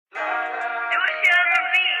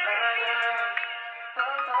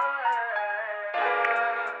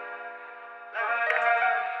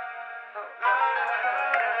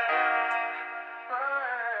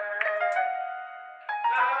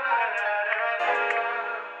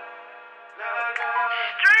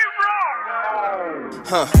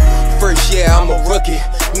First year I'm a rookie,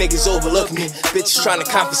 niggas overlook me, bitches tryna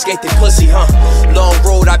confiscate their pussy, Long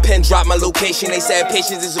road, I pen drop my location. They said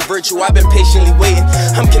patience is a virtue, I've been patiently waiting.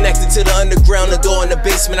 I'm connected to the underground, the door in the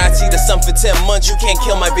basement. I see the sun for 10 months, you can't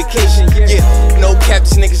kill my vacation. Yeah, no cap,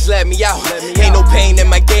 these niggas let me out. Ain't no pain in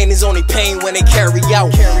my gain, there's only pain when they carry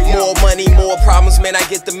out. More money, more problems, man, I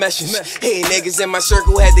get the message. Hey, niggas in my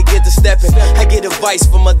circle had to get to stepping. I get advice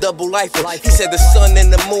from a double lifer. He said the sun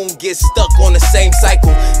and the moon get stuck on the same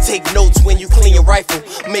cycle. Take notes when you clean your rifle.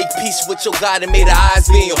 Make peace with your God and may the odds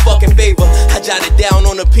be in your fucking favor. I jot it down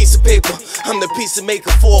on a piece of paper. I'm the pizza maker,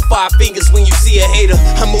 4 or 5 fingers when you see a hater.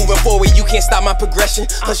 I'm moving forward, you can't stop my progression.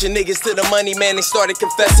 Hush your niggas to the money, man, they started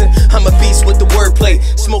confessing. I'm a beast with the wordplay,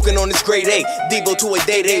 smoking on this grade A. Debo to a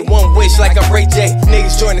day, one wish like I'm Ray J.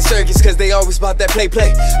 Niggas join the circus cause they always bout that play.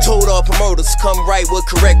 Told all promoters, come right with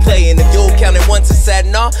correct play. And if you're counting once a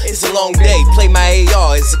Saturday, it's a long day. Play my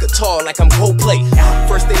AR, it's a guitar like I'm Coldplay.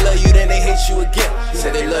 First they love you, then they hate you again.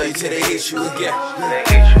 Said they love you till they hate you again.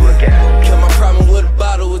 Kill my problem with a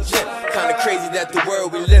bottle of gin. Kinda crazy that the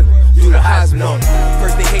world we live in. Do the Heisman on.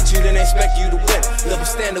 First they hate you, then they expect you to win. Double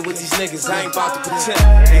standard with these niggas, I ain't about to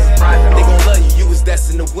pretend. They gon' love you, you was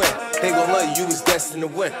destined to win. They gon' love you, you was destined to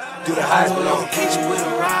win. Do the Heisman on. Hit you with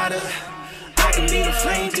a rider. I can be the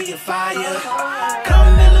flame to your fire. Come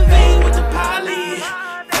and elevate with the poly.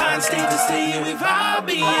 Find state to stay in with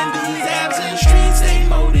Bobby. And these absent streets, they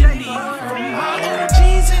molded me. From my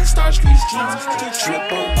OGs and Star Streets jeans to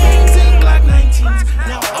triple kings and Glock 19s.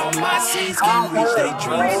 Now all my seeds can reach their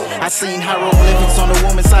dreams. I seen hieroglyphics on the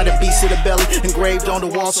woman's side, a beast of the belly, engraved on the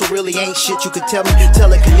wall, so really ain't shit you could tell me.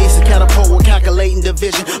 Telekinesis, catapult with calculating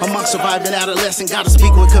division. Among surviving adolescent, gotta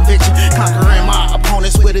speak with conviction. Conquering my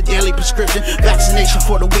opponents with a daily prescription. Vaccination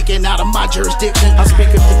for the weekend out of my jurisdiction. I speak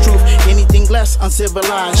of the truth, anything less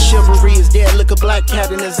uncivilized. Chivalry is dead, look a black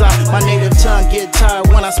cat in his eye. My native tongue get tired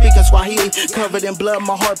when I speak in Swahili. Covered in blood,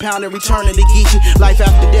 my heart pounding, returning to Geechee. Life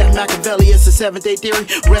after death, Machiavelli is the 7th-day theory.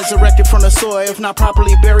 Resurrected from the soil, if not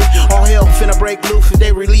properly buried. All hell finna break loose if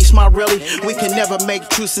they release my rally. We can never make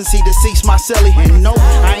truce and see deceased my celly. And no,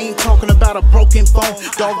 I ain't talking about a broken phone.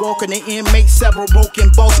 Dog walking the inmate, several broken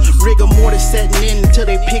bones. Rigor mortis setting in until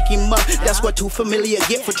they pick him up. That's what too familiar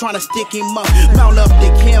get for trying to stick him up. Mount up the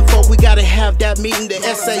kinfolk, we gotta have that meeting. The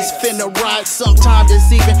essays finna ride sometime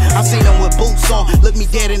this evening. I seen them with boots on, look me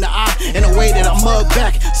dead in the eye. In a way that I mug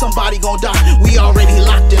back, somebody gon' die. We already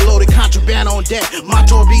locked and loaded, contraband on deck. My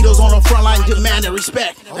torpedoes on the front line demanding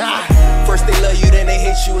respect. First they love you, then they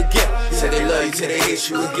hate you again. Said they love you till they hate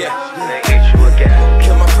you again.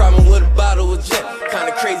 Kill my problem with a bottle of gin.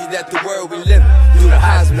 Kinda crazy that the world we live in. Do the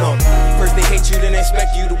Heisman on. First they hate you, then they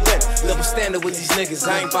expect you to win. Double standard with these niggas,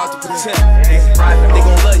 I ain't about to pretend. They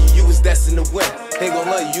gon' love you, you was destined to win. They gon'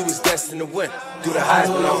 love you, you was destined to win. Do the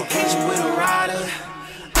Heisman on. Hit you with a rider.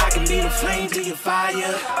 I can be the flame to your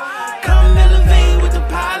fire. Come and elevate with the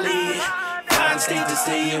poly. Find state to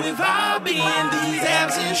stay in with Bobby. And these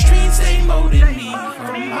absent streets, they molded me.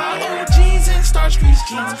 From my OGs and Star Streets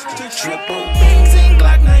jeans to triple kings and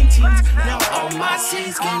Glock 19s. Now all my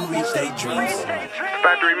seeds can reach their dreams.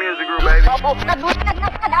 Factory Music Group, baby.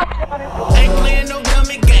 Ain't playing no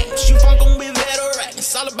dummy games. You funkin' with veterans.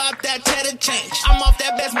 It's all about that cheddar change. I'm off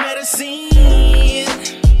that best medicine.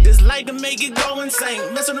 This light to make it go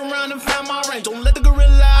insane. Messing around and found my range. Don't let the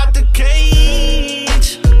gorilla out the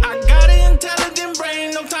cage. I got an intelligent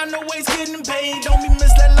brain. No time to waste getting paid. Don't be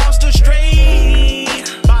misled, lost or strayed.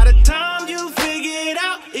 By the time you figure it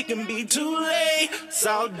out, it can be too late.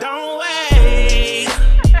 So don't